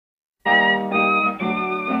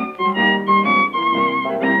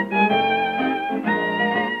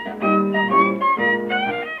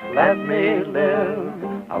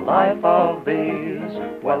life of these,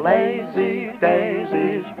 where lazy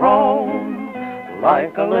daisies roam.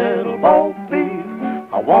 Like a little bo peep,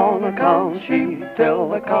 I wanna count sheep till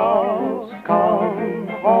the cows come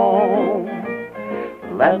home.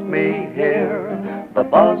 Let me hear the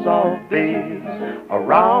buzz of bees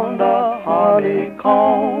around a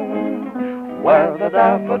honeycomb. Where the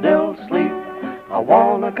daffodils sleep, I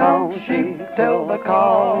wanna count sheep till the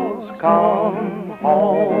cows come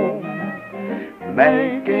home.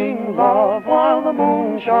 Making love while the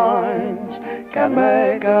moon shines can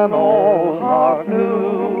make an old heart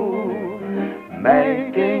new.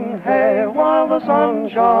 Making hay while the sun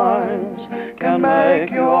shines can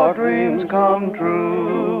make your dreams come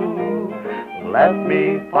true. Let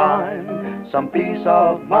me find some peace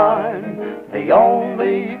of mind, the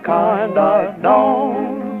only kind I've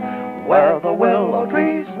known. Where the willow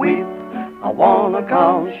trees weep, I wanna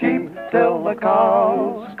count sheep till the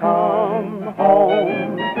cows come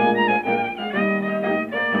home.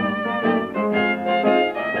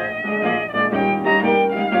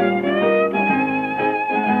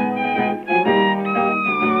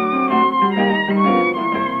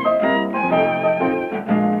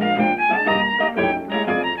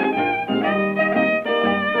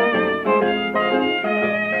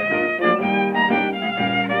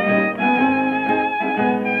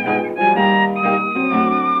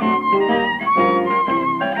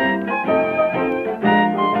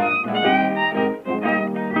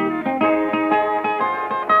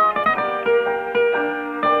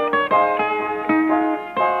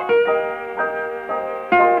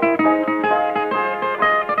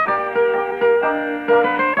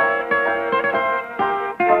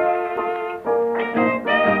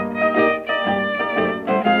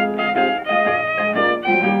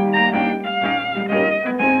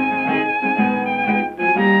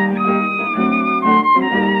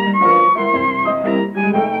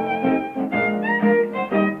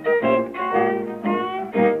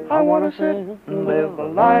 I wanna sit and live a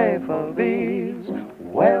life of ease,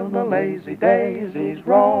 where the lazy daisies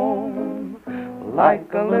roam.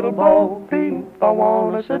 Like a little bo peep, I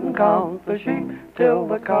wanna sit and count the sheep till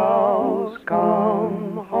the cows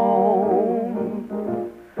come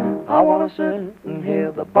home. I wanna sit and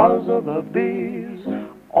hear the buzz of the bees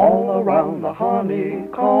all around the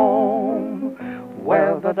honeycomb.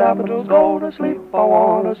 Where the daffodils go to sleep, I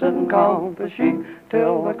wanna sit and count the sheep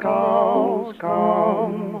till the cows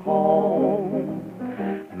come home.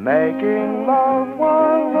 Making love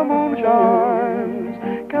while the moon shines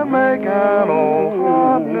can make an old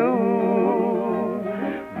heart new.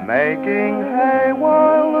 Making hay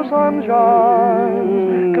while the sun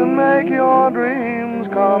shines can make your dreams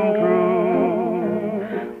come true.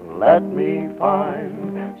 Let me find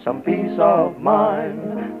some peace of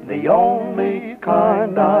mind, the only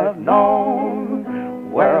kind I've known.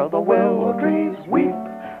 Where the willow trees weep,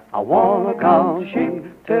 I wanna count sheep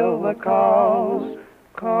till the cows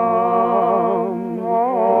come